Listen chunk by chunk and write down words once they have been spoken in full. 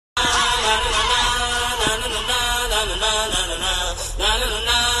Hi,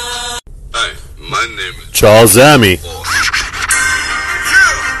 my name is Charles Zami.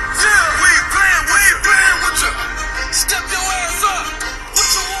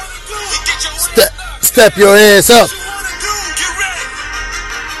 Step your ass up.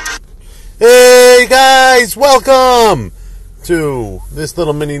 Hey guys, welcome to this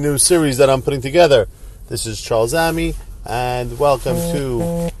little mini news series that I'm putting together. This is Charles Zami, and welcome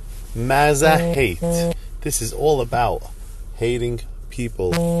to Mazza Hate. This is all about hating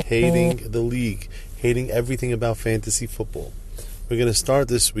people, hating the league, hating everything about fantasy football. We're going to start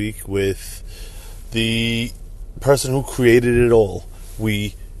this week with the person who created it all.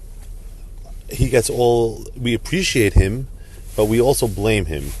 We appreciate him, but we also blame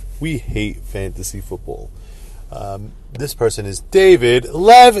him. We hate fantasy football. This person is David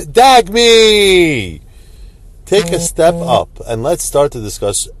Lev Dagme. Take a step up and let's start to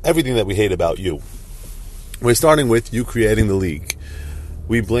discuss everything that we hate about you. We're starting with you creating the league.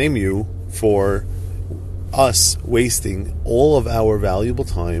 We blame you for us wasting all of our valuable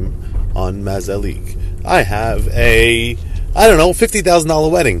time on Mazza League. I have a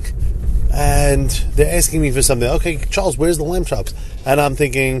 $50,000 wedding. And they're asking me for something. Okay, Charles, where's the lamb chops? And I'm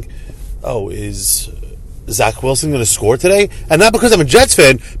thinking, is Zach Wilson going to score today? And not because I'm a Jets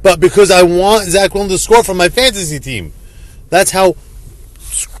fan, but because I want Zach Wilson to score from my fantasy team. That's how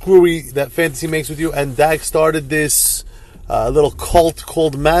screwy that fantasy makes with you. And Dak started this little cult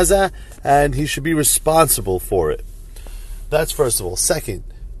called Mazza, and he should be responsible for it. That's first of all. Second,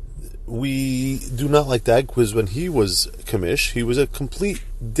 we do not like Dak because when he was commish, he was a complete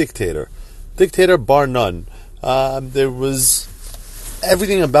dictator. Dictator bar none. There was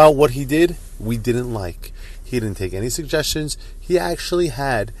everything about what he did we didn't like. He didn't take any suggestions. He actually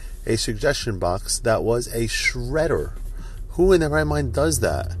had a suggestion box that was a shredder. Who in their right mind does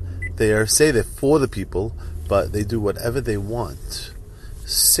that? They say they're for the people, but they do whatever they want.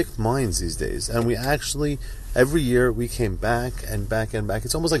 Sick minds these days. And we actually, every year, we came back and back and back.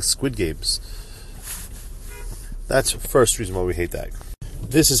 It's almost like Squid Games. That's the first reason why we hate Dak.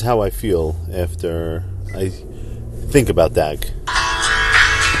 This is how I feel after I think about Dak.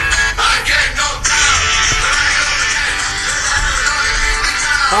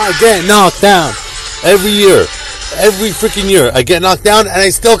 I get knocked down every year. Every freaking year. I get knocked down and I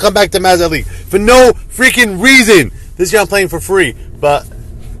still come back to Mazza League for no freaking reason. This year I'm playing for free. But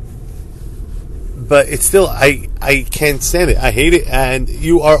it's still, I can't stand it. I hate it, and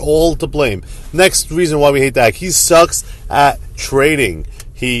you are all to blame. Next reason why we hate Dak. He sucks at trading.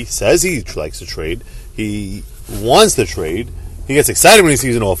 He says he likes to trade. He wants to trade. He gets excited when he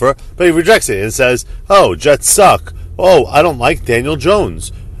sees an offer, but he rejects it and says, Jets suck. I don't like Daniel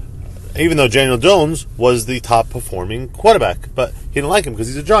Jones. Even though Daniel Jones was the top performing quarterback, but he didn't like him because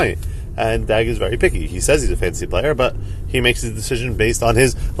he's a Giant. And Dak is very picky. He says he's a fantasy player, but he makes his decision based on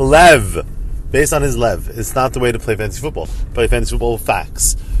his lev. Based on his lev. It's not the way to play fantasy football. Play fantasy football with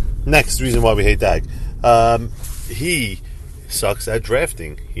facts. Next reason why we hate Dak. He sucks at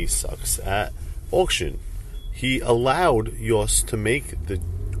drafting. He sucks at auction. He allowed Yoss to make the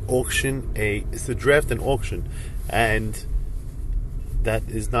auction to draft an auction. And that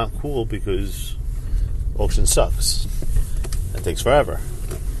is not cool because auction sucks. It takes forever.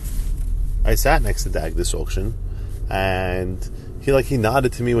 I sat next to Dak this auction, and he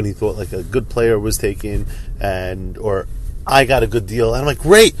nodded to me when he thought like a good player was taken, or I got a good deal, and I'm like,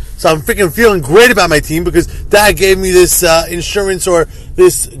 great. So I'm freaking feeling great about my team because Dak gave me this insurance or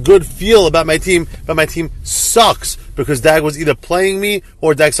this good feel about my team, but my team sucks because Dak was either playing me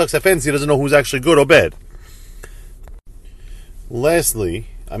or Dak sucks at fantasy. He doesn't know who's actually good or bad. Lastly,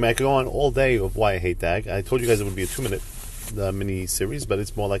 I could go on all day of why I hate Dak. I told you guys it would be a 2-minute mini series, but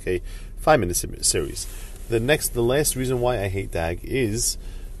it's more like a 5-minute series. The last reason why I hate Dak is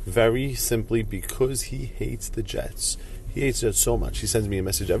very simply because he hates the Jets. He hates the Jets so much. He sends me a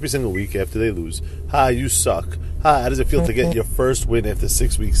message every single week after they lose. Hi, you suck. Hi, how does it feel to get your first win after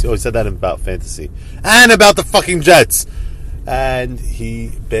 6 weeks? He said that about fantasy. And about the fucking Jets. And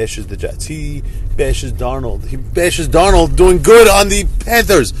he bashes the Jets. He bashes Darnold. He bashes Darnold doing good on the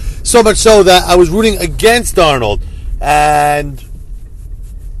Panthers. So much so that I was rooting against Darnold. And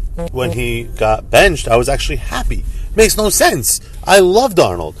when he got benched, I was actually happy. Makes no sense. I love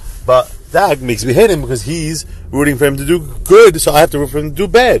Darnold. But that makes me hate him because he's rooting for him to do good, so I have to root for him to do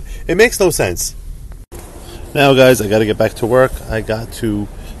bad. It makes no sense. Now, guys, I got to get back to work. I got to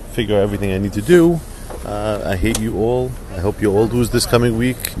figure everything I need to do. I hate you all. I hope you all lose this coming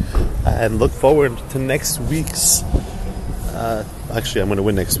week. And look forward to next week's... actually, I'm going to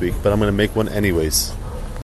win next week, but I'm going to make one anyways.